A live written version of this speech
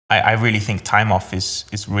I really think time off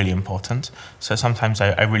is really important. So sometimes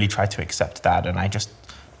I really try to accept that, and I just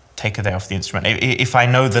take a day off the instrument. If I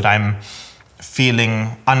know that I'm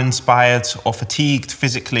feeling uninspired or fatigued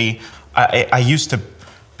physically, I used to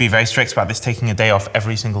be very strict about this, taking a day off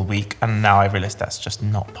every single week, and now I realize that's just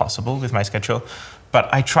not possible with my schedule.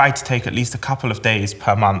 But I try to take at least a couple of days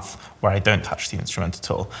per month where I don't touch the instrument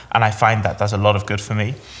at all, and I find that does a lot of good for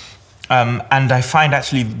me. And I find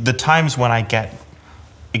actually the times when I get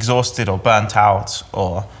exhausted or burnt out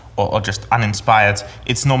or just uninspired,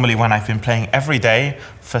 it's normally when I've been playing every day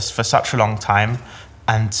for such a long time,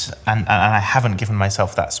 and I haven't given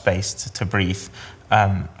myself that space to breathe.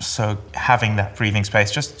 So having that breathing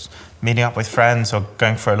space, just meeting up with friends or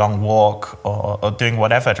going for a long walk or doing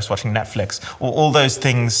whatever, just watching Netflix, all those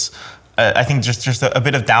things, I think just a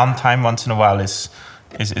bit of downtime once in a while is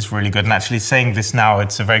really good. And actually saying this now,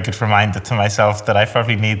 it's a very good reminder to myself that I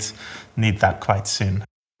probably need that quite soon.